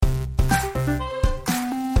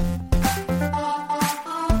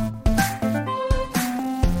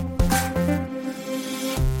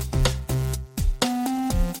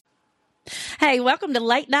Hey, welcome to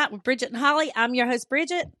Late Night with Bridget and Holly. I'm your host,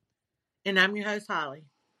 Bridget. And I'm your host, Holly.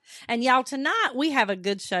 And y'all, tonight we have a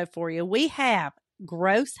good show for you. We have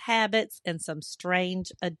gross habits and some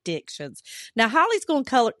strange addictions. Now, Holly's going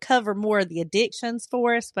to cover more of the addictions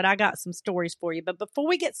for us, but I got some stories for you. But before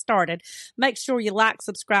we get started, make sure you like,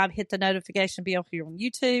 subscribe, hit the notification bell here on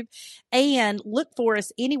YouTube, and look for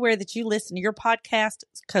us anywhere that you listen to your podcast,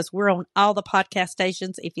 because we're on all the podcast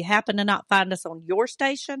stations. If you happen to not find us on your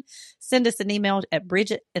station, send us an email at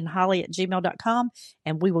bridgetandholly@gmail.com,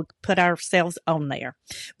 and we will put ourselves on there.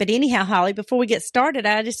 But anyhow, Holly, before we get started,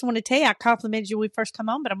 I just want to tell you, I complimented you when we first come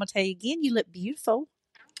on, but I'm going to tell you again, you look beautiful.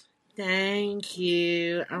 Thank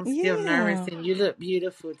you. I'm still nervous, and you look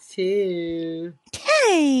beautiful too.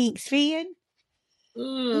 Thanks, Finn.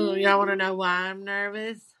 Ooh, y'all want to know why I'm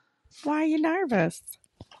nervous? Why are you nervous?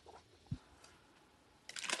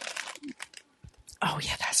 Oh,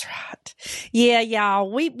 yeah, that's right. Yeah,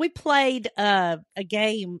 y'all. We played a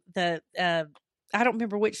game that I don't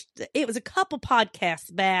remember which. It was a couple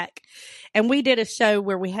podcasts back, and we did a show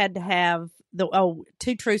where we had to have the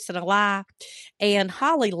two truths and a lie, and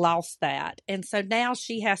Holly lost that, and so now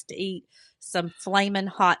she has to eat some flaming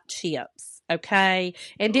hot chips. Okay,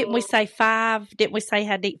 and didn't we say 5? Didn't we say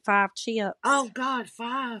had to eat 5 chips? Oh God,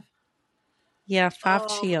 5. Yeah,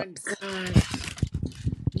 5 chips. Oh my God.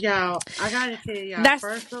 Y'all, I gotta tell y'all,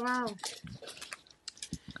 first of all,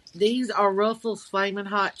 these are Russell's Flaming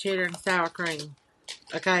Hot Cheddar and Sour Cream.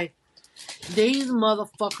 Okay? These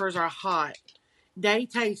motherfuckers are hot. They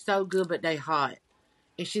taste so good, but they hot.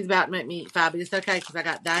 And she's about to make me eat 5, but it's okay, because I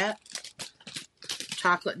got that.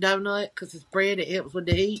 Chocolate donut, because it's bread, it helps with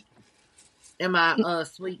the heat. And my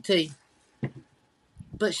sweet tea.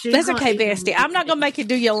 But that's okay, bestie. I'm not going to make you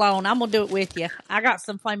do you alone. I'm going to do it with you. I got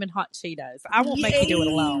some flaming hot Cheetos. I won't make you do it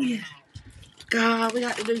alone. God, we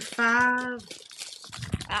got to do 5.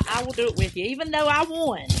 I will do it with you, even though I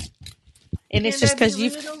won. And it's just because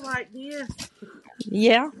you like this.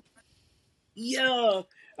 Yeah. Yo,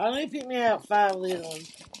 only pick me out 5 little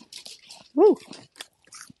ones. Woo.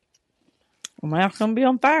 Well, that's going to be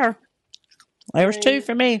on fire. There's 2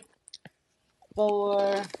 for me.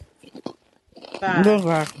 4, 5.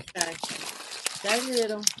 Okay. They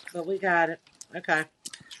little, but we got it. Okay.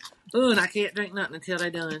 Ooh, and I can't drink nothing until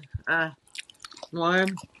they're done. Warm.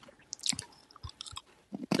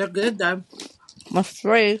 They're good though. That's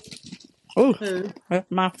 3. Ooh, that's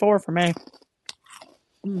my 4 for me.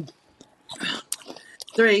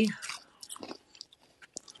 3.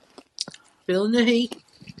 Feeling the heat.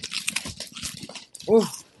 Ooh.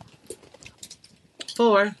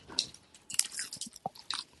 4.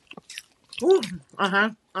 Ooh.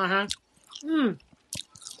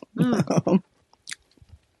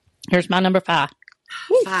 Here's my number 5.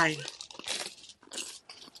 5.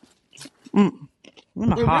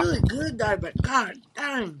 They're hot. Really good though, but god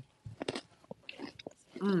dang.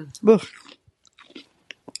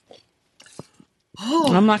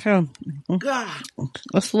 Oh, I'm not gonna. God.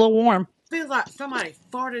 It's a little warm. Feels like somebody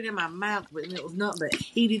farted in my mouth, but it was nothing but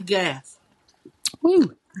heated gas.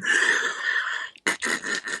 Woo.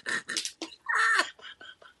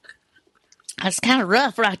 That's kind of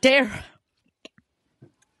rough right there.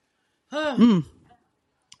 On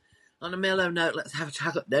a mellow note, let's have a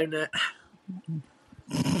chocolate donut.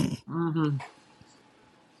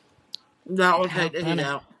 That will take the heat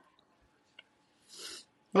out.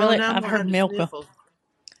 Really? I've heard milk.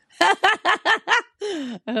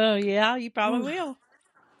 Oh, yeah, you probably will.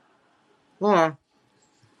 Why?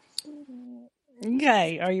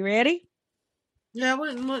 Okay, are you ready? Yeah, it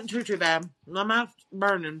wasn't too bad. My mouth's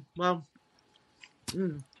burning. Well,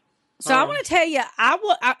 So I want to tell you,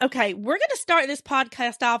 okay, we're going to start this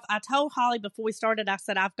podcast off. I told Holly before we started, I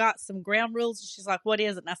said, I've got some ground rules. And she's like, what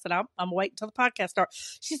is it? And I said, I'm waiting until the podcast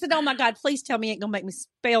starts. She said, oh my God, please tell me you ain't going to make me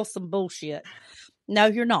spell some bullshit. No,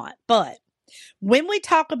 you're not. But when we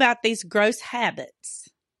talk about these gross habits,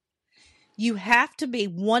 you have to be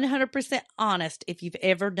 100% honest if you've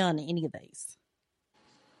ever done any of these.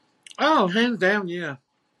 Oh, hands down, yeah.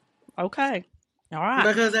 Okay. All right.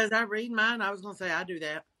 Because as I read mine, I was going to say, I do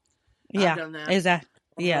that. Yeah, I've done that. Exactly.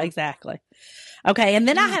 Yeah, exactly. Okay, and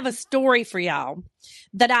then I have a story for y'all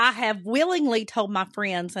that I have willingly told my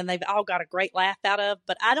friends, and they've all got a great laugh out of,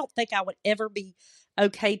 but I don't think I would ever be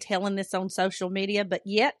okay telling this on social media, but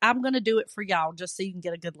yet I'm going to do it for y'all just so you can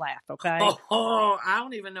get a good laugh, okay? Oh, I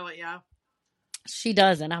don't even know it, y'all. She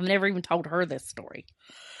doesn't. I've never even told her this story.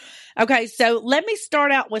 Okay, so let me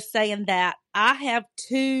start out with saying that I have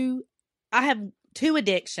two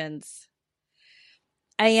addictions.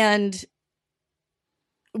 And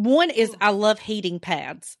One is I love heating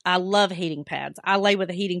pads. I love heating pads. I lay with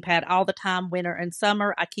a heating pad all the time, winter and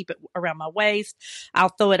summer. I keep it around my waist. I'll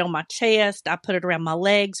throw it on my chest. I put it around my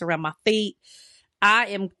legs, around my feet. I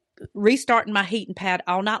am restarting my heating pad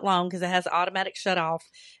all night long because it has automatic shut off,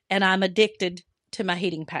 and I'm addicted to my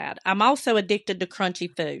heating pad. I'm also addicted to crunchy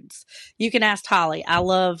foods. You can ask Holly. I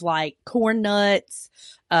love like corn nuts,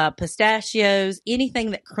 pistachios,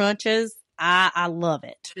 anything that crunches. I love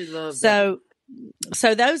it. She loves So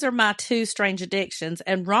those are my two strange addictions.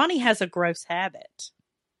 And Ronnie has a gross habit.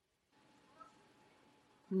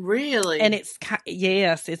 Really? And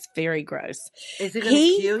yes, it's very gross. Is it going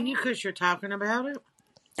to kill you because you're talking about it?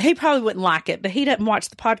 He probably wouldn't like it, but he doesn't watch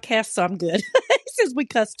the podcast, so I'm good. He says we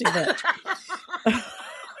cuss too much.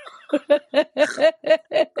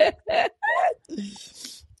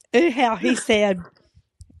 Anyhow, he said,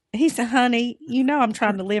 honey, you know I'm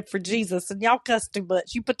trying to live for Jesus, and y'all cuss too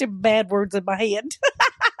much. You put them bad words in my head.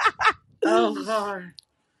 Oh, God.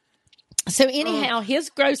 So anyhow, his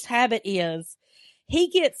gross habit is he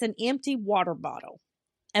gets an empty water bottle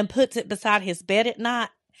and puts it beside his bed at night,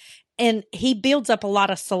 and he builds up a lot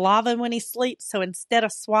of saliva when he sleeps. So instead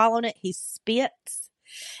of swallowing it, he spits.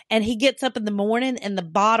 And he gets up in the morning, and the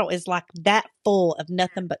bottle is like that full of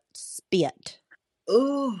nothing but spit.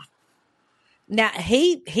 Ooh. Now,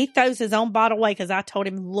 he throws his own bottle away because I told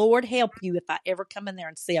him, Lord help you if I ever come in there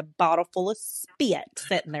and see a bottle full of spit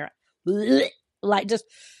sitting there. Like, just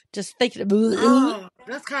thinking. Oh,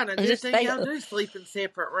 that's kind of good thing y'all do sleep in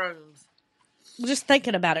separate rooms. Just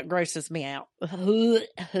thinking about it grosses me out.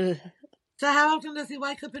 So how often does he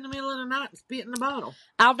wake up in the middle of the night and spit in the bottle?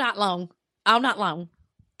 All night long.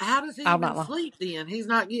 How does he even sleep then? He's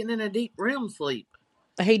not getting in a deep REM sleep.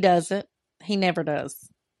 He doesn't. He never does.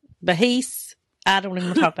 But I don't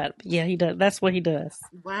even talk about it. But yeah, he does. That's what he does.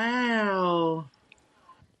 Wow.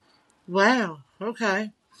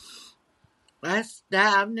 Okay.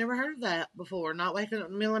 I've never heard of that before. Not waking up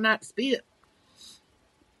in the middle of the night to spit.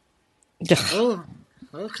 Oh,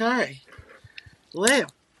 okay. Well,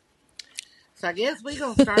 so I guess we're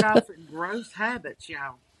going to start off with gross habits,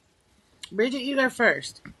 y'all. Bridget, you go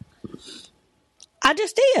first. I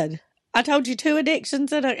just did. I told you 2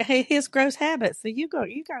 addictions and his gross habits. So you go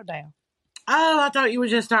down. Oh, I thought you were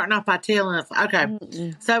just starting off by telling us. Okay.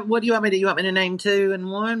 Mm-mm. So what do you want me to do? You want me to name 2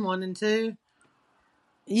 and 1, 1 and 2?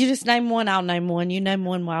 You just name one, I'll name one. You name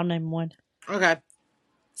one, I'll name one. Okay.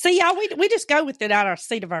 See, y'all, we just go with it out our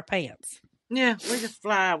seat of our pants. Yeah, we just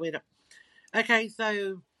fly with it. Okay,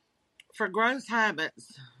 so for gross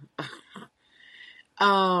habits,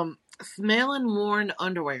 smelling worn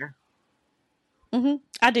underwear. Mm-hmm.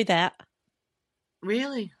 I do that.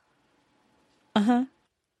 Really? Uh-huh.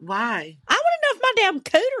 Why? I want to know if my damn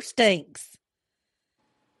cooter stinks.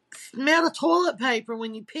 Smell the toilet paper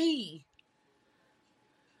when you pee.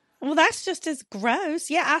 Well, that's just as gross.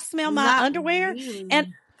 Yeah, I smell my underwear really.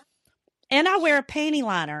 And I wear a panty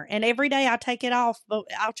liner, and every day I take it off, but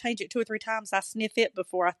I'll change it 2 or 3 times. I sniff it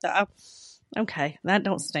before I throw. Okay, that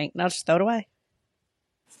don't stink. I'll just throw it away.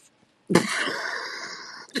 I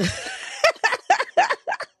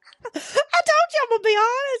told you I'm gonna be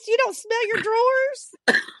honest. You don't smell your drawers.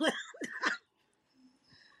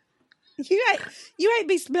 You ain't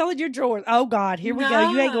be smelling your drawers. Oh God, here we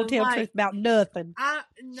go. You ain't gonna tell the truth about nothing.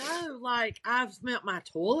 I've smelled my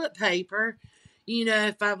toilet paper. You know,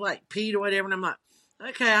 if I've like peed or whatever, and I'm like,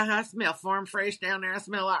 okay, I smell farm fresh down there. I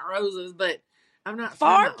smell like roses, but I'm not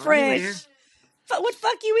farm fresh. What the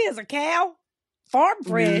fuck you is, a cow? Farm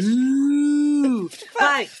fresh. Ooh.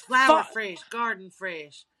 Like flower fresh, garden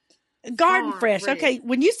fresh. Garden fresh. Okay,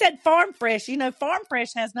 when you said farm fresh, you know farm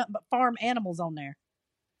fresh has nothing but farm animals on there.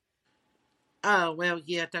 Oh, well,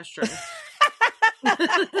 yeah, that's true. That's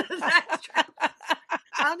true.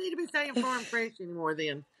 I don't need to be saying farm fresh anymore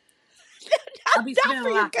then. I'll be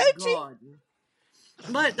smelling like a garden.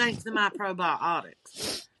 But thanks to my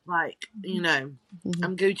probiotics. Like, you know,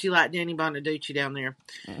 I'm Gucci like Danny Bonaducci down there.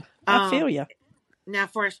 I feel you. Now,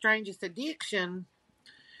 for a strangest addiction,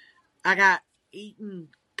 I got eating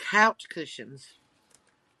couch cushions.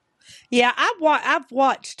 Yeah, I've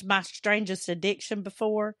watched My Strangest Addiction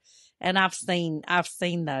before, and I've seen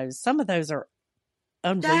those. Some of those are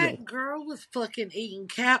unreal. That girl was fucking eating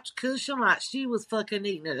couch cushion like she was fucking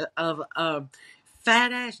eating a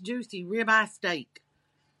fat ass juicy ribeye steak.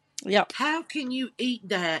 Yep. How can you eat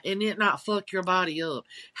that and it not fuck your body up?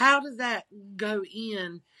 How does that go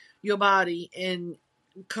in your body and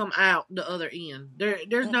come out the other end?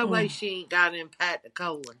 There's no way she ain't got to impact the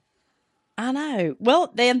colon. I know.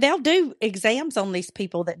 Well, then they'll do exams on these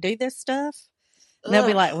people that do this stuff. And they'll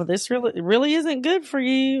be like, well, this really isn't good for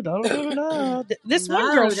you. No. This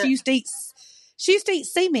one girl, she She used to eat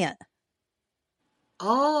cement.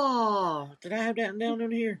 Oh, did I have that down in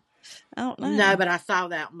here? I don't know. No, but I saw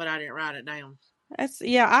that one, but I didn't write it down. I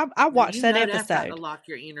watched that That's got to episode. lock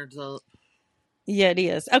your innards up. Yeah, it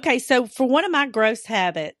is. Okay, so for one of my gross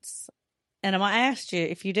habits, and I'm gonna ask you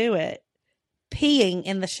if you do it, peeing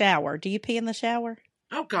in the shower. Do you pee in the shower?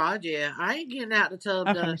 Oh God, yeah. I ain't getting out the tub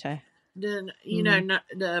Okay, me too.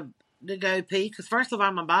 to go pee. Because first of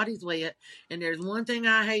all, my body's wet, and there's one thing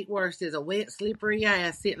I hate worse is a wet, slippery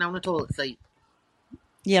ass sitting on the toilet seat.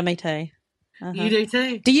 Yeah, me too. You do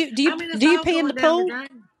too. Do you pee in the pool?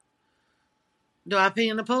 Do I pee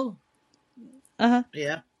in the pool?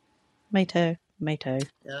 Yeah. Me too.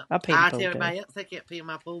 Yeah. I pee in the pool. Tell everybody else they can't pee in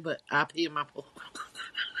my pool, but I pee in my pool.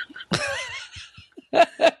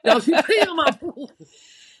 Don't you pee in my pool?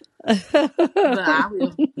 But I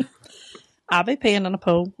will. I'll be peeing in the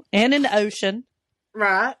pool and in the ocean.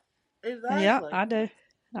 Right. Exactly. Yeah,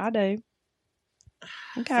 I do.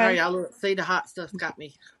 Okay. Sorry, y'all. See, the hot stuff's got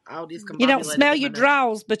me all discombobulated. You don't smell your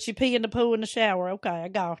drawers, but you pee in the pool in the shower. Okay, I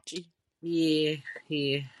got you.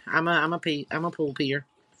 Yeah. I'm a pool peer.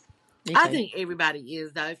 I think everybody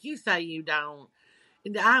is though. If you say you don't,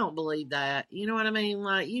 I don't believe that. You know what I mean?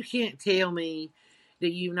 Like you can't tell me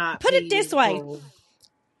that you not. Put it this way: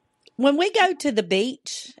 when we go to the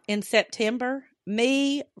beach in September,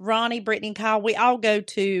 me, Ronnie, Brittany, and Kyle, we all go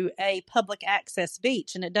to a public access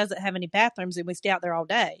beach, and it doesn't have any bathrooms, and we stay out there all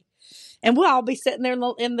day. And we'll all be sitting there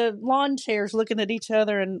in the lawn chairs looking at each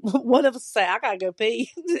other, and one of us say, I gotta go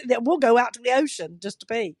pee. We'll go out to the ocean just to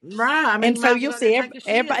pee. Right. I mean, and so you'll see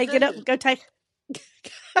everybody get up and go take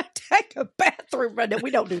a bathroom. But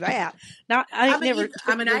we don't do that. Now, I ain't never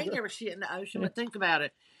shit in the ocean, but think about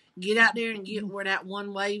it. Get out there and get where that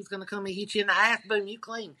one wave's going to come and hit you in the ass. Boom, you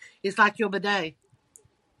clean. It's like your bidet.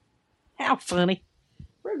 How funny.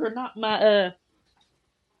 Ruger knocked my,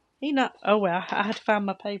 oh, well, I had to find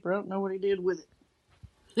my paper. I don't know what he did with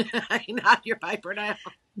it. He knocked your paper down.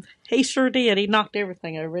 He sure did. He knocked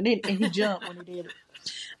everything over, and he jumped when he did it.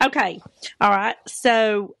 Okay. All right.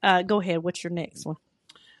 So, go ahead. What's your next one?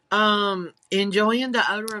 Enjoying the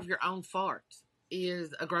odor of your own farts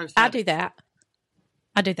is a gross habit.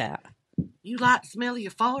 I do that. You like the smell of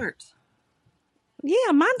your farts?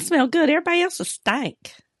 Yeah, mine smell good. Everybody else's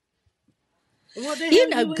stink. You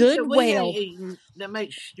know good and well that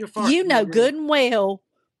makes your farts. You know good and well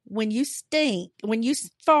when you stink, when you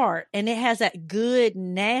fart, and it has that good,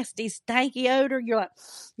 nasty, stanky odor. You're like,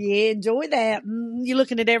 yeah, enjoy that. You're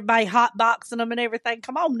looking at everybody hot boxing them and everything.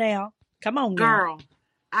 Come on now, girl.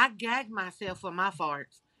 I gag myself with my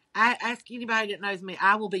farts. I ask anybody that knows me,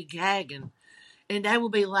 I will be gagging. And they will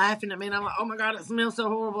be laughing at me. And I'm like, oh, my God, it smells so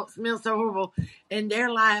horrible. It smells so horrible. And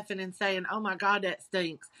they're laughing and saying, oh, my God, that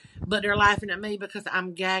stinks. But they're laughing at me because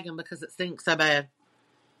I'm gagging because it stinks so bad.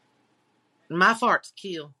 My farts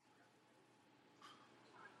kill.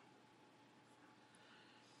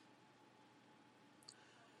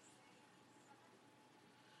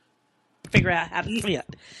 Figure out how to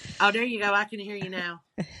spit. Oh, there you go. I can hear you now.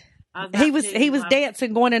 He was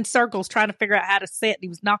dancing, going in circles, trying to figure out how to sit. He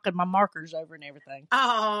was knocking my markers over and everything.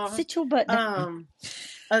 Oh, sit your butt down.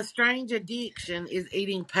 A strange addiction is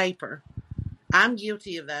eating paper. I'm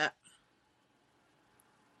guilty of that.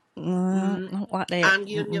 I don't like that. I'm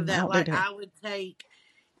guilty of that. Like I would take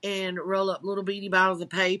and roll up little bitty balls of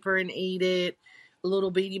paper and eat it.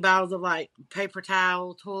 Little bitty balls of like paper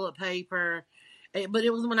towel, toilet paper. But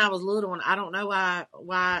it was when I was little, and I don't know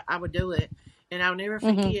why I would do it. And I'll never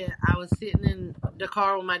forget, I was sitting in the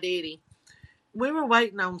car with my daddy. We were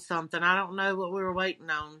waiting on something. I don't know what we were waiting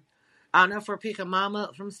on. I don't know if we're picking Mom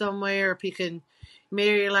up from somewhere, or picking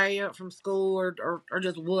Mary Larry up from school, or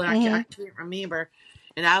just what. I can't remember.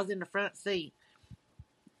 And I was in the front seat.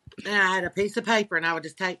 And I had a piece of paper, and I would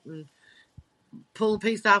just take and pull a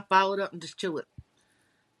piece off, ball it up, and just chew it.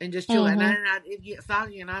 And just chew it. And then it'd get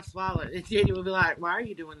soggy, and I'd swallow it. And Daddy would be like, why are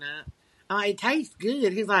you doing that? I'm like, it tastes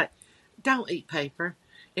good. He's like, don't eat paper.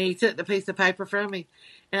 And he took the piece of paper from me,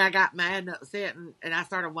 and I got mad and upset, and I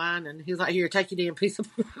started whining. He's like, here, take your damn piece of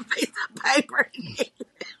paper.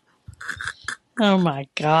 Oh my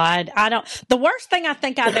God. The worst thing I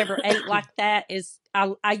think I've ever ate like that is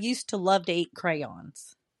I used to love to eat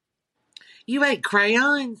crayons. You ate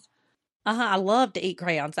crayons? I love to eat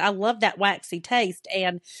crayons. I love that waxy taste.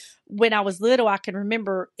 And when I was little, I can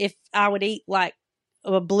remember if I would eat like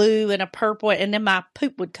a blue and a purple, and then my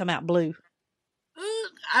poop would come out blue.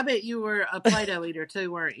 I bet you were a Play-Doh eater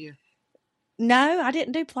too, weren't you? No, I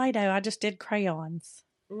didn't do Play-Doh. I just did crayons.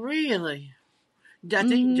 Really? I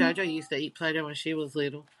think JoJo used to eat Play-Doh when she was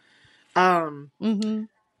little. So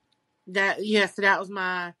that was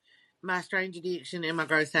my strange addiction and my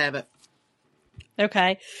gross habit.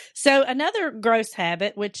 Okay. So another gross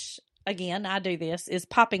habit, which again, I do this, is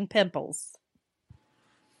popping pimples.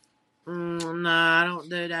 No, I don't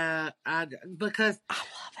do that. Because I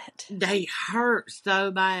love it. they hurt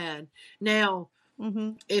so bad. Now,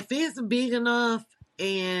 if it's big enough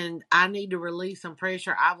and I need to release some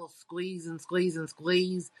pressure, I will squeeze and squeeze and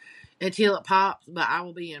squeeze until it pops, but I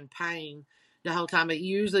will be in pain the whole time. But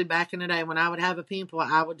usually back in the day when I would have a pimple,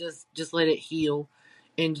 I would just let it heal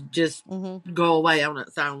and just go away on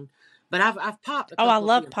its own. But I've popped a couple I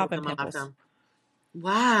love pimples popping in my pimples. lifetime.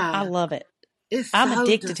 Wow. I love it. I'm so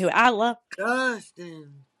addicted to it. I love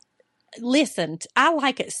disgusting. Listen, I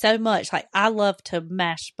like it so much. Like, I love to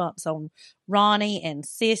mash bumps on Ronnie and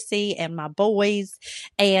Sissy and my boys.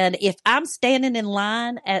 And if I'm standing in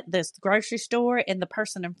line at this grocery store and the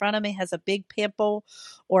person in front of me has a big pimple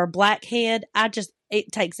or a blackhead,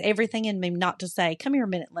 it takes everything in me not to say, come here a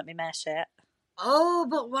minute, let me mash that. Oh,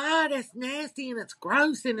 but why? That's nasty and it's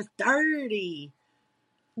gross and it's dirty.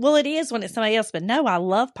 Well, it is when it's somebody else, but no, I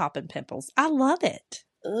love popping pimples. I love it.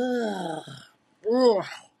 Ugh. Ugh.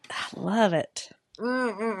 I love it.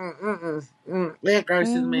 That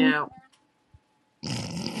grosses me out.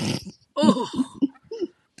 Ugh.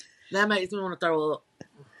 That makes me want to throw up.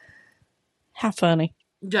 How funny.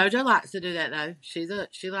 JoJo likes to do that though. She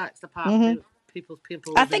likes to pop people's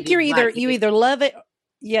pimples. I think you either love it,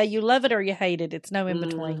 you love it or you hate it. It's no in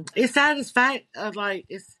between. It's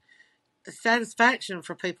satisfaction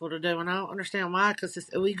for people to do, and I don't understand why. Because it's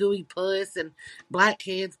ooey gooey pus and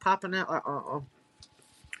blackheads popping out.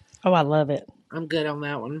 Oh, I love it. I'm good on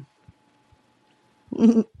that one.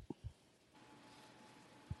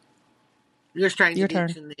 Your strange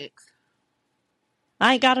addiction turn. Next.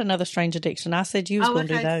 I ain't got another strange addiction. I said you was going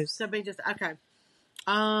to do those. So be just okay.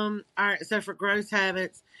 All right. So for gross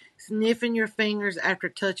habits, sniffing your fingers after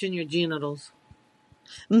touching your genitals.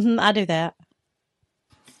 I do that.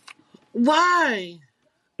 Why?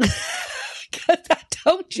 Because I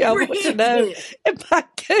told you I want to know if my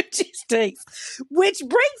coochie stinks. Which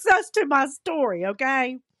brings us to my story,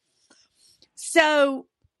 okay? So,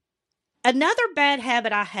 another bad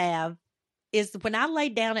habit I have is when I lay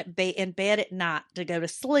down in bed at night to go to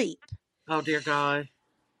sleep. Oh, dear God.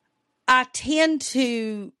 I tend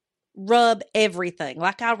to rub everything.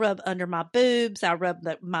 Like I rub under my boobs, I rub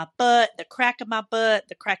my butt, the crack of my butt,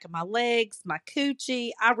 the crack of my legs, my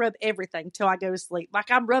coochie. I rub everything till I go to sleep. Like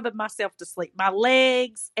I'm rubbing myself to sleep. My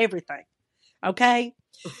legs, everything. Okay?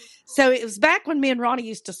 So it was back when me and Ronnie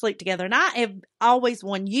used to sleep together. And I have always,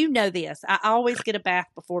 you know this, I always get a bath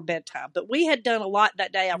before bedtime. But we had done a lot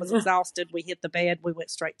that day. I was exhausted. We hit the bed. We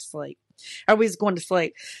went straight to sleep. Or we was going to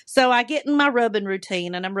sleep. So I get in my rubbing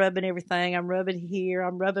routine and I'm rubbing everything. I'm rubbing here.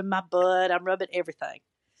 I'm rubbing my butt. I'm rubbing everything.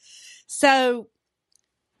 So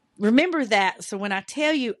remember that. So when I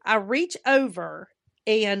tell you, I reach over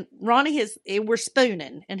and Ronnie we're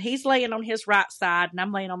spooning and he's laying on his right side and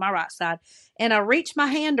I'm laying on my right side. And I reach my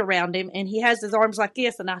hand around him and he has his arms like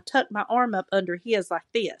this and I tuck my arm up under his like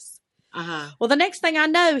this. Well, the next thing I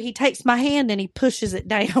know, he takes my hand and he pushes it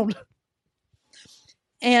down.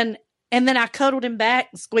 And then I cuddled him back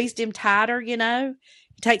and squeezed him tighter, you know.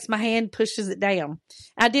 He takes my hand, pushes it down.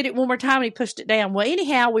 I did it one more time and he pushed it down. Well,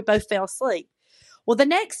 anyhow, we both fell asleep. Well, the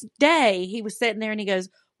next day he was sitting there and he goes,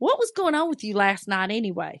 what was going on with you last night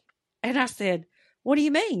anyway? And I said, what do you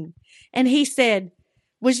mean? And he said,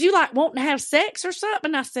 was you like wanting to have sex or something?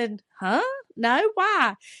 And I said, huh? No,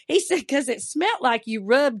 why? He said, because it smelled like you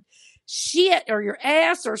rubbed shit or your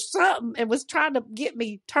ass or something and was trying to get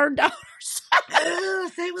me turned on or something.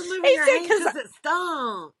 Ugh, say it was moving your hand because it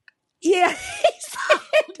stunk. Yeah, he said,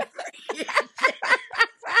 he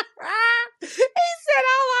said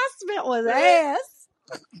all I smelled was ass.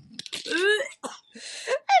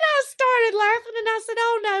 And I started laughing and I said,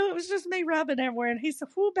 oh no, it was just me rubbing everywhere. And he said,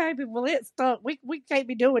 well, baby, well, it stunk. We can't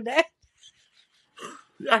be doing that.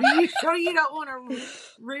 Are you sure you don't want to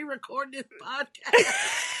re-record this podcast?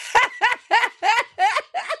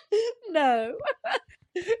 No.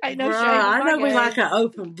 Ain't no shame. I know we like an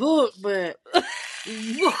open book, but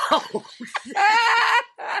whoa.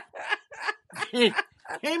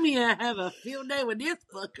 Tammy and I have a field day with this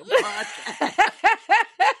fucking podcast.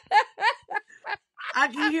 I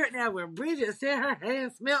can hear it now when Bridget said her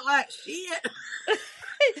hand smelled like shit.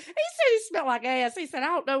 He said he smelled like ass. He said, I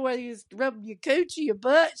don't know whether he was rubbing your coochie, your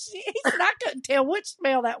butt. He said, I couldn't tell which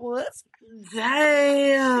smell that was.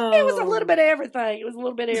 Damn. It was a little bit of everything. It was a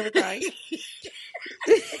little bit of everything.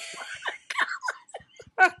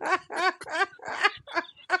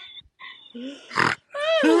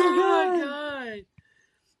 Oh my God.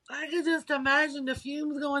 I could just imagine the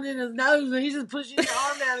fumes going in his nose and he's just pushing his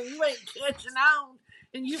arm down and you ain't catching on.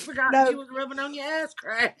 And you forgot No. you was rubbing on your ass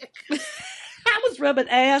crack. I was rubbing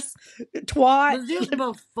ass twat. Was this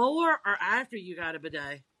before or after you got a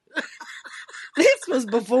bidet? This was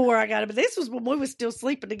before I got it, but this was when we were still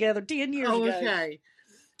sleeping together 10 years ago. Okay.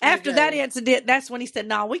 After that incident, that's when he said,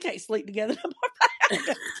 "No, we can't sleep together no more."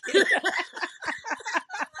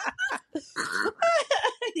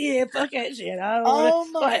 Yeah, fuck that shit. I don't Oh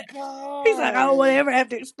wanna, my god. He's like, I don't want to ever have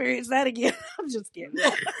to experience that again. I'm just kidding.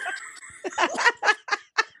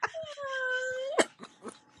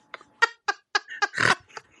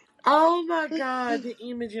 Oh my god, the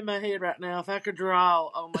image in my head right now. If I could draw,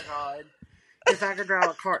 oh my god. If I could draw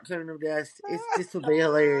a cartoon of this, this would be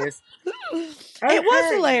hilarious. It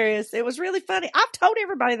was hilarious. It was really funny. I've told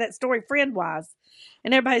everybody that story friend wise,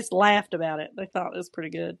 and everybody's laughed about it. They thought it was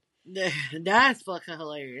pretty good. That's fucking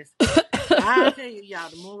hilarious. I tell you,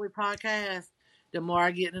 y'all, the more we podcast, the more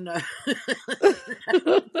I get to know.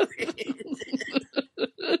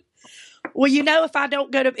 Well, if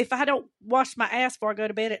I don't wash my ass before I go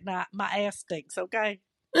to bed at night, my ass stinks. Okay,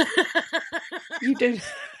 you do.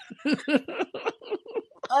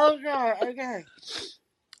 Okay.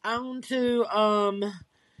 On to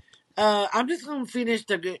I'm just gonna finish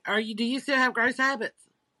do you still have gross habits?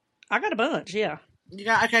 I got a bunch, yeah. You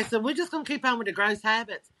got okay, so we're just gonna keep on with the gross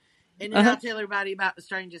habits, and then I'll tell everybody about the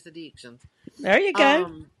strangest addictions. There you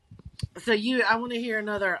go. So I want to hear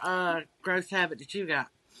another gross habit that you got.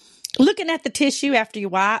 Looking at the tissue after you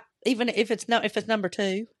wipe, even if it's number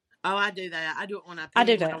 2. Oh, I do that. I do it when I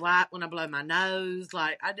pee, when I wipe, when I blow my nose.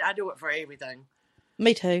 Like I do it for everything.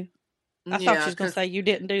 Me too. I thought you was going to say you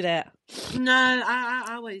didn't do that. No,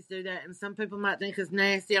 I always do that. And some people might think it's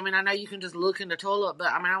nasty. I mean, I know you can just look in the toilet, but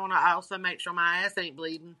I mean, I want to also make sure my ass ain't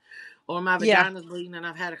bleeding or my vagina's bleeding and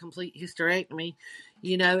I've had a complete hysterectomy. I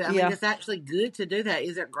mean, it's actually good to do that.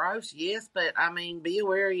 Is it gross? Yes, but I mean, be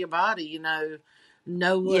aware of your body,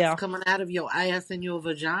 know what's coming out of your ass and your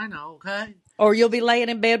vagina, okay? Or you'll be laying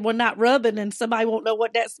in bed one night rubbing and somebody won't know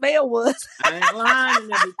what that smell was. I ain't lying,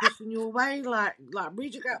 and they'll be pushing you away like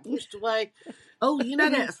Bridget got pushed away. Oh, you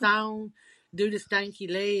know that song, Do the Stanky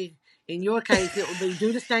Leg? In your case, it would be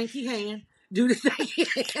Do the Stanky Hand. Do the Stanky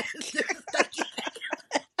Hand. Do the Stanky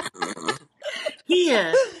Hand.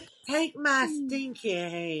 Here, take my stinky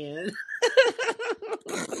hand.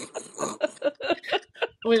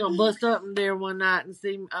 We're going to bust up in there one night and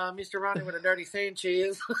see Mr. Ronnie with a dirty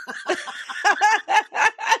Sanchez.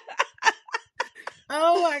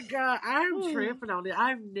 Oh, my God. I'm tripping on it.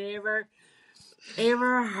 I've never,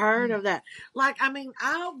 ever heard of that. Like, I mean,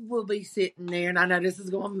 I will be sitting there, and I know this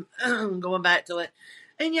is going back to it.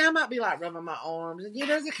 And, I might be, like, rubbing my arms. And,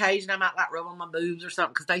 there's occasion I might, like, rub on my boobs or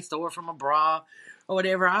something because they sore from a bra or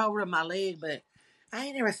whatever. I'll rub my leg, but I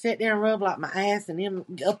ain't never sat there and rub, like, my ass and then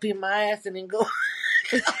up in my ass and then go...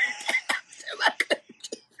 I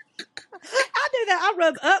do that. I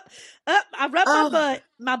rub up. I rub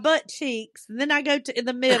my butt cheeks, and then I go in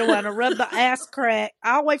the middle and I rub the ass crack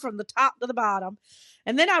all the way from the top to the bottom,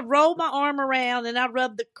 and then I roll my arm around and I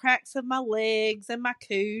rub the cracks of my legs and my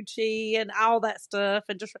coochie and all that stuff,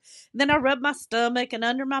 and then I rub my stomach and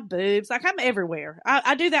under my boobs. Like I'm everywhere.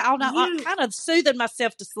 I do that all night, kind of soothing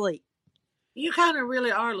myself to sleep. You kind of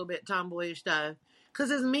really are a little bit tomboyish, though. Because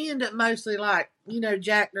it's men that mostly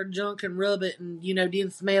jack their junk and rub it and, then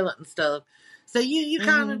smell it and stuff. So you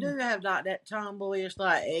kind of do have like that tomboyish,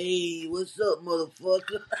 like, hey, what's up,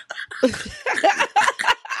 motherfucker?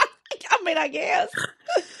 I mean, I guess.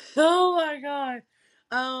 Oh, my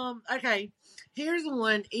God. Okay. Here's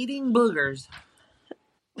one, eating boogers.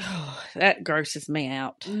 Oh, that grosses me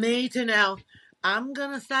out. Me too. Now, I'm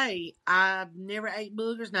going to say I've never ate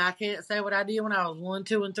boogers. Now, I can't say what I did when I was 1,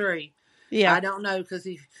 2, and 3. Yeah. I don't know, because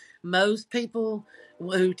most people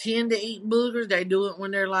who tend to eat boogers, they do it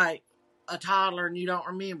when they're like a toddler and you don't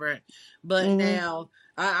remember it. But now,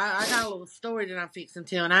 I got a little story that I'm fixing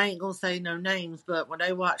to tell, and I ain't going to say no names, but when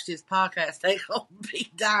they watch this podcast, they going to be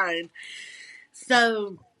dying.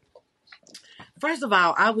 So, first of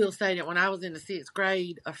all, I will say that when I was in the 6th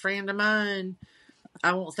grade, a friend of mine,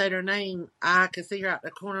 I won't say her name, I could see her out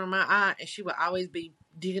the corner of my eye, and she would always be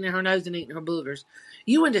digging in her nose and eating her boogers.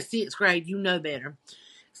 You went to 6th grade, you know better.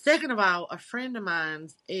 Second of all, a friend of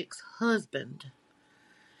mine's ex-husband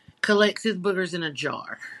collects his boogers in a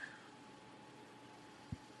jar.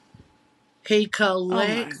 He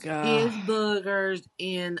collects his boogers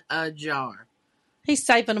in a jar. He's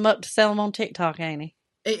saving them up to sell them on TikTok, ain't he?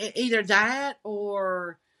 Either that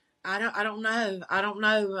or I don't know.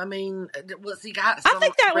 I mean, what's he got? I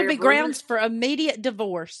think that would be grounds for immediate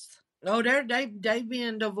divorce. Oh, they've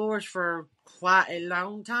been divorced for quite a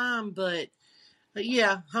long time, but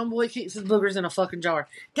yeah, homeboy keeps his boogers in a fucking jar.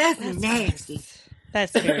 That's nasty.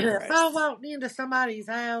 That's very If I gross. walked into somebody's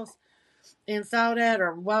house and saw that,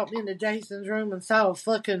 or walked into Jason's room and saw a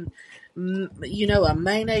fucking, a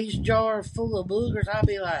mayonnaise jar full of boogers, I'd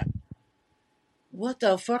be like, what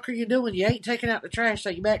the fuck are you doing? You ain't taking out the trash, so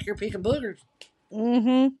you back here picking boogers. Mm-hmm.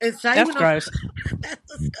 And That's saving them. gross.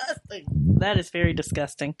 That's disgusting. That is very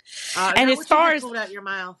disgusting. And And as what you far just as pulled out your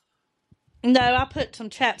mouth? no, I put some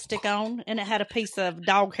chapstick on, and it had a piece of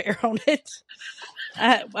dog hair on it.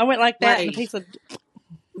 I went like that, and a piece of.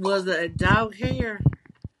 Was it a dog hair,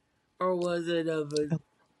 or was it of a?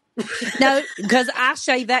 No, because I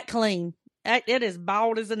shave that clean. It is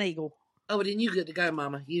bald as an eagle. Oh, but then you good to go,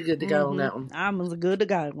 Mama. You good to go on that one. I'm as good to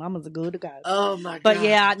go. Oh my god! But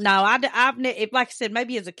yeah, no, I've like I said,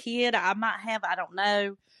 maybe as a kid I might have. I don't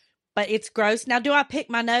know, but it's gross. Now, do I pick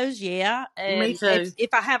my nose? Yeah, and me too.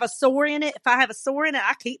 If I have a sore in it,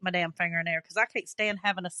 I keep my damn finger in there because I can't stand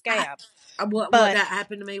having a scab. What that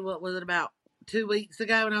happened to me? What was it about 2 weeks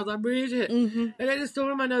ago? And I was like, Bridget, I got a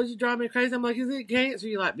sore in my nose. You drive me crazy. I'm like, is it cancer?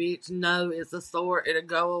 You're like, bitch, no, it's a sore. It'll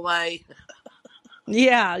go away.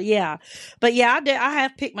 Yeah. But yeah, I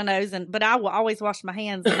have picked my nose, but I will always wash my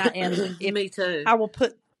hands. And me too. I will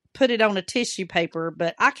put it on a tissue paper,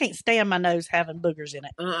 but I can't stand my nose having boogers in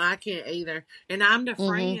it. I can't either. And I'm the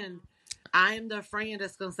friend. I am the friend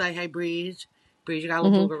that's gonna say, "Hey, Bridge, you got a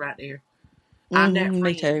little booger right there." I'm that friend,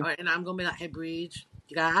 me too. And I'm gonna be like, "Hey, Bridge,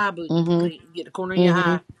 you got a eye booger. Get the corner of your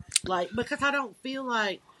eye." Like, because I don't feel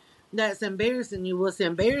like that's embarrassing you. What's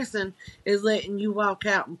embarrassing is letting you walk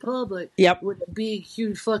out in public with a big,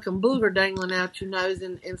 huge fucking booger dangling out your nose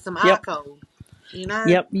and some eye cold. You know?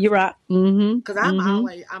 Yep, you're right. Because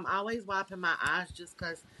I'm always wiping my eyes just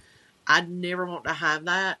because I never want to have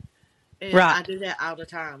that. And I do that all the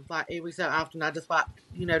time. Like every so often, I just wipe,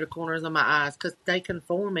 the corners of my eyes because they can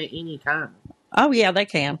form at any time. Oh yeah, they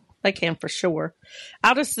can. They can for sure.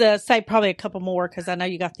 I'll just say probably a couple more because I know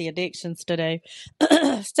you got the addictions to do.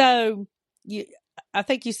 So I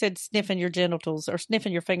think you said sniffing your genitals or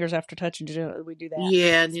sniffing your fingers after touching your genitals. We do that.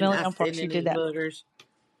 Yeah, and smelling then parts. You did that. Boogers.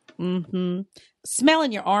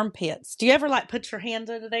 Smelling your armpits. Do you ever put your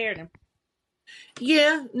hands under there?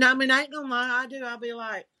 Yeah. No, I mean I ain't gonna lie. I do.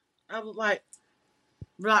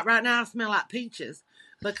 Right now I smell like peaches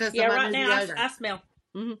because right now I smell.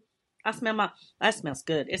 I smell that smells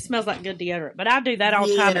good. It smells like good deodorant, but I do that all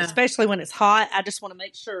the time, especially when it's hot. I just want to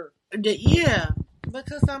make sure. Yeah,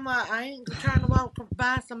 because I'm like, I ain't trying to walk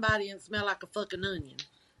by somebody and smell like a fucking onion.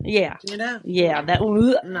 Yeah. Yeah, that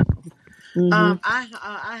no.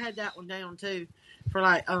 I had that one down too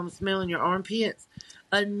for smelling your armpits.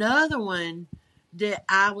 Another one that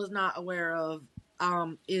I was not aware of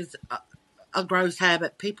is a gross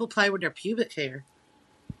habit. People play with their pubic hair.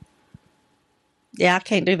 Yeah, I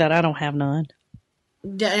can't do that. I don't have none.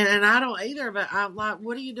 And I don't either, but I'm like,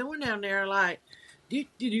 what are you doing down there? Like,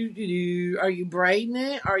 are you braiding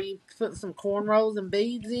it? Are you putting some cornrows and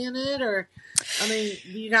beads in it? Or, I mean,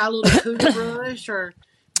 you got a little cooter brush or...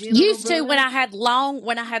 Used to when I had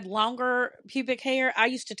longer pubic hair, I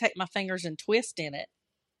used to take my fingers and twist in it.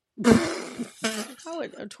 I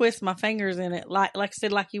would twist my fingers in it, like I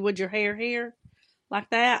said, like you would your hair here, like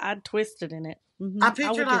that. I'd twist it in it. I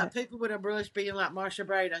picture people with a brush being like Marsha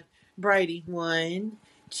Brady. 1,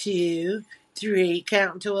 2, 3,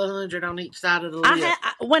 counting to 100 on each side of the lip.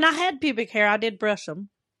 When I had pubic hair, I did brush them.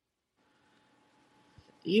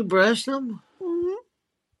 You brushed them? Mm-hmm.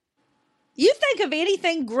 You think of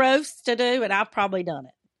anything gross to do, and I've probably done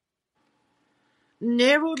it.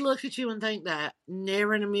 Never would look at you and think that.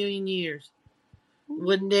 Never in a million years.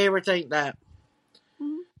 Would never think that.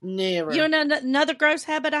 Never. You know another gross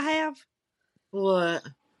habit I have? What?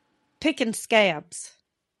 Picking scabs.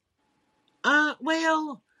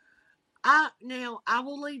 Well, I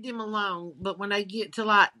will leave them alone, but when they get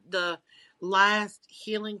to the last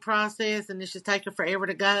healing process and it's just taking forever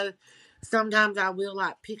to go, sometimes I will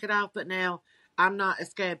pick it off, but now I'm not a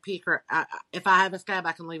scab picker. If I have a scab,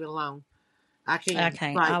 I can leave it alone. I can't. I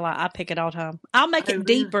pick it all the time. I'll make it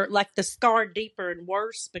deeper, like the scar deeper and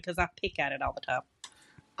worse because I pick at it all the time.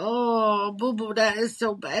 Oh, boo boo, that is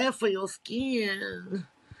so bad for your skin.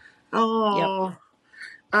 Oh.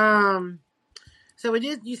 Yep. So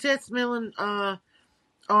you said smelling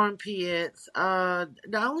armpits. The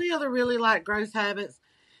only other really gross habits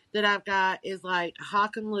that I've got is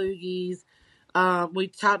hawking loogies. We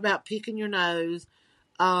talked about picking your nose.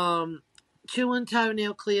 Chewing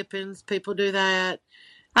toenail clippings. People do that.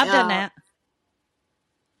 I've done that.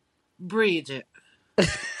 Bridget.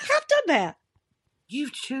 I've done that.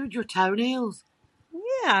 You've chewed your toenails?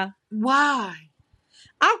 Yeah. Why?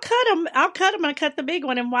 I'll cut them and I cut the big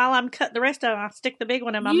one, and while I'm cutting the rest of them, I'll stick the big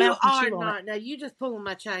one in my mouth and chew on it. Now, you just pulling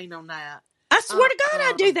my chain on that. I I swear to God,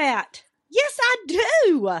 I do that. Yes, I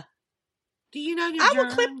do. Do you know the I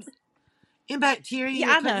will clip. germs and bacteria?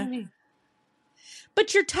 Yeah, I know.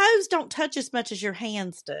 But your toes don't touch as much as your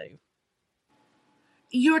hands do.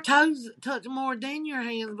 Your toes touch more than your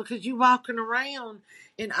hands because you're walking around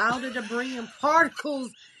and all the debris and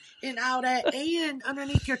particles and all that, and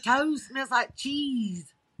underneath your toes smells like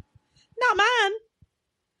cheese. Not mine.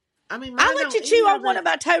 I mean, I'll let you chew on one of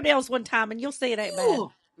my toenails one time, and you'll see it ain't bad.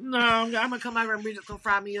 No, I'm gonna come over and Bridget's gonna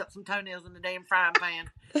fry me up some toenails in the damn frying pan.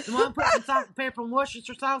 You want to put some salt and pepper and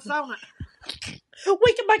Worcestershire sauce on it?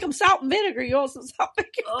 We can make them salt and vinegar. You want some salt and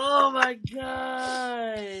vinegar? Oh my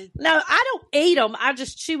God! No, I don't eat them. I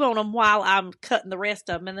just chew on them while I'm cutting the rest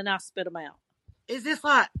of them, and then I spit them out. Is this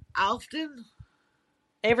like often?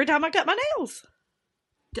 Every time I cut my nails.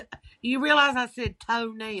 You realize I said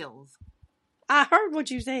toenails. I heard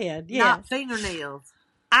what you said. Yes. Not fingernails.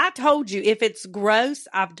 I told you, if it's gross,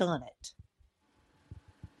 I've done it.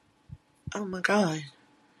 Oh my God.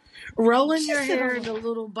 Rolling your hair into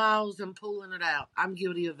little balls and pulling it out. I'm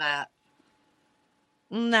guilty of that.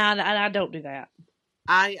 No, I don't do that.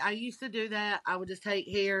 I used to do that. I would just take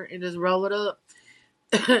hair and just roll it up.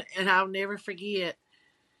 And I'll never forget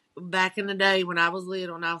back in the day when I was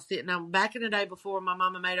little and I was sitting on, back in the day before my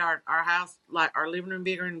mama made our house, like our living room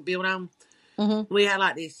bigger and built on, we had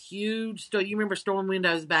like this huge store. You remember storm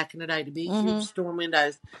windows back in the day, the big huge storm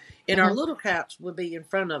windows. And our little couch would be in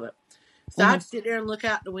front of it. So I'd sit there and look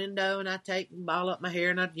out the window and I'd take and ball up my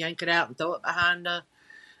hair and I'd yank it out and throw it behind the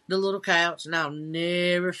little couch. And I'll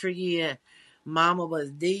never forget, Mama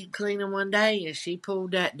was deep cleaning one day and she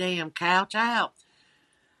pulled that damn couch out.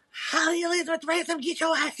 Holly Elizabeth Ransom, get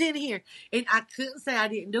your ass in here. And I couldn't say I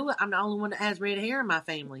didn't do it. I'm the only one that has red hair in my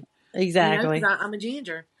family. Exactly. You know, 'cause I'm a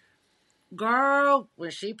ginger. Girl,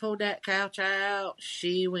 when she pulled that couch out,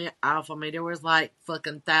 she went off on me. There was like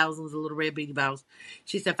fucking thousands of little red beady balls.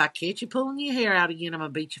 She said, if I catch you pulling your hair out again, I'm going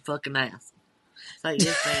to beat your fucking ass. So,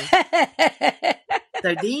 yes, ma'am.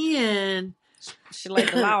 So then, she laid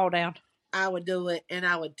the law down. I would do it and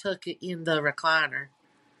I would tuck it in the recliner.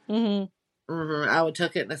 I would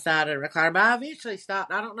tuck it in the side of the recliner. But I eventually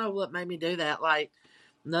stopped. I don't know what made me do that. Like,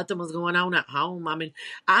 nothing was going on at home. I mean,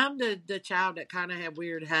 I'm the child that kind of had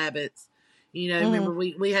weird habits. You know, remember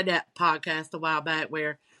we had that podcast a while back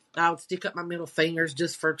where I would stick up my middle fingers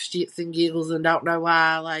just for shits and giggles and don't know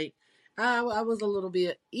why. Like, I was a little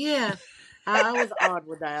bit, I was odd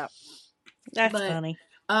with that. That's funny.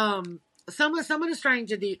 Some of the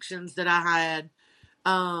strange addictions that I had,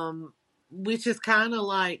 which is kind of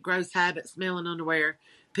like gross habits, smelling underwear,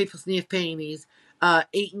 people sniff panties,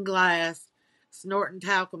 eating glass, snorting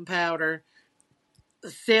talcum powder,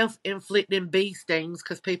 self-inflicting bee stings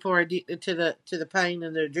because people are addicted to the pain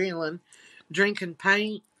and the adrenaline, drinking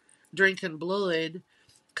paint, drinking blood,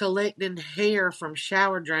 collecting hair from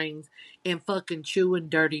shower drains, and fucking chewing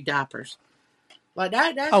dirty diapers. Like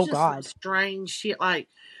that's just some strange shit. Like,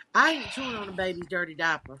 I ain't chewing on a baby's dirty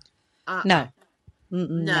diaper. No.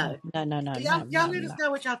 No. Y'all let us know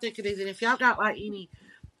what y'all think of these, and if y'all got like any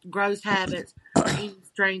gross habits or any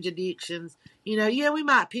strange addictions, you know, we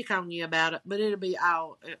might pick on you about it, but it'll be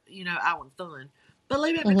all, all in fun. But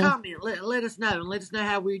leave it in the comment. Let us know, and let us know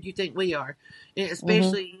how weird you think we are, and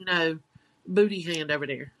especially booty hand over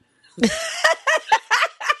there.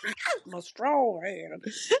 My strong hand.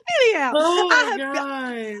 Anyhow,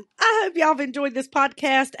 I hope y'all have enjoyed this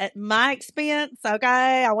podcast at my expense.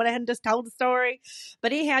 Okay, I went ahead and just told the story.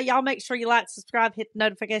 But anyhow, y'all make sure you like, subscribe, hit the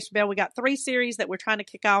notification bell. We got 3 series that we're trying to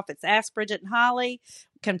kick off. It's Ask Bridget and Holly,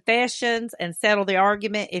 Confessions, and Settle the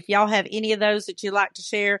Argument. If y'all have any of those that you'd like to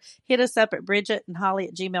share, hit us up at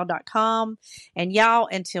bridgetandholly@gmail.com. And y'all,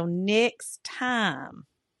 until next time,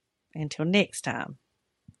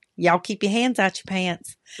 y'all keep your hands out your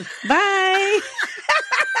pants. Bye.